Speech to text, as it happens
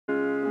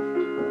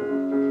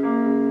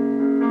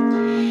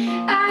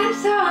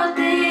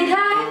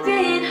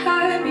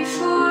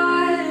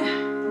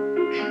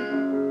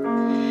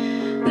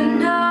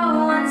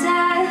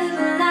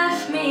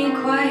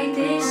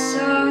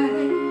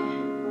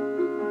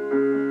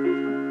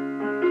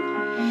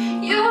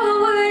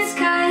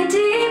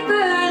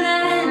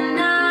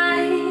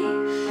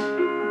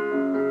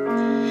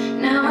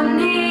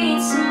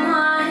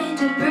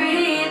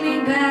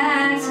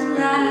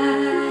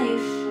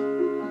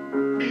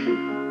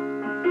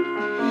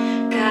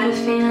a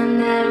feeling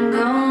that I'm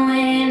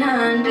going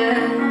under,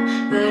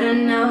 but I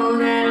know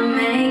that I'll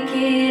make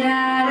it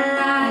out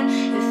alive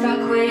if I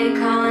quit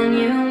calling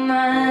you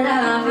my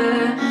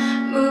lover.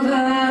 Move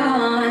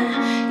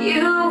on.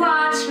 You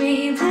watch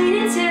me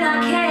bleed until I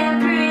can't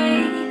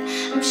breathe.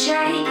 I'm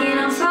shaking,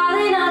 I'm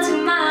falling onto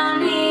my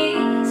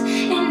knees.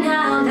 And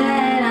now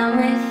that I'm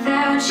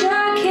without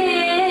your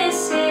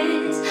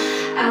kisses,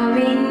 I'll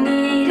be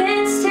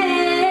needing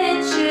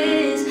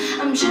stitches.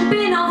 I'm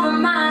tripping over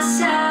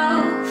myself.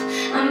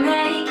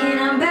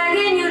 I'm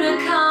begging you to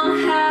come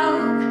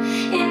help.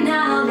 And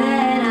now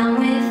that I'm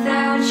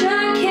without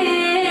your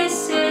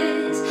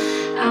kisses,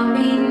 I'll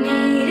be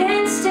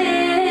needing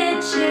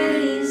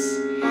stitches.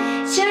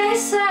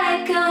 Just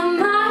like a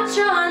moth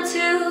drawn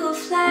to a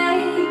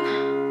flame.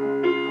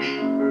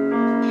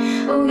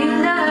 Oh, you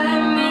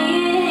lured me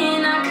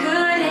in, I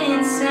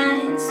couldn't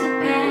sense the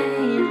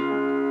pain.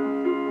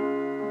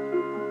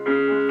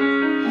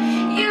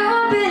 Your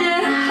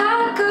bitter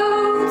heart go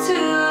to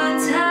the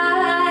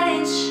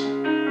touch.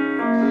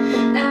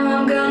 Now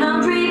I'm gonna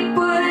reap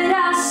what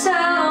I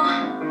sow.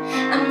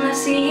 I'm left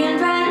seeing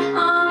red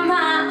on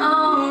my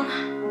own.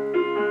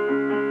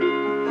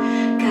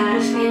 Got a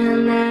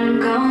feeling that I'm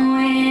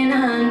going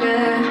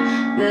under,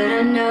 but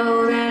I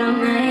know that I'll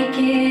make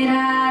it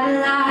out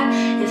alive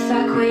if I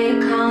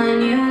quit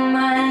calling you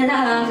my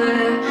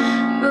lover.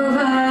 Move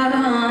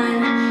on.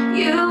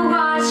 You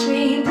watch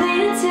me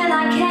bleed until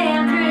I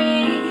can't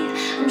breathe.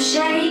 I'm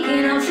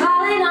shaking, I'm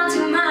falling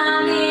onto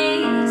my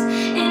knees.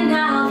 And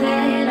now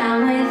that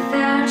I'm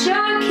without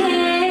your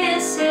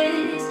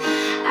kisses,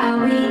 I'll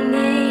be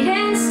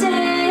needing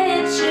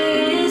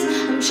stitches.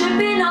 I'm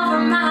tripping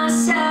over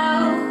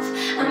myself.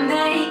 I'm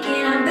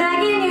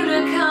begging you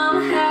to come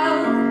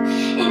help.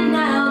 And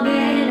now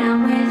that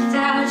I'm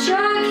without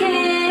your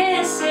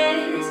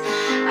kisses,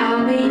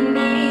 I'll be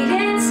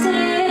needing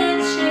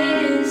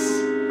stitches.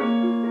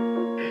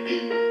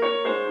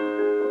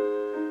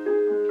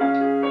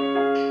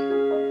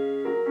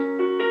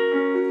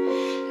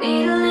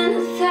 Needle in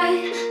the thread,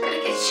 gotta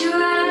get you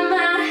out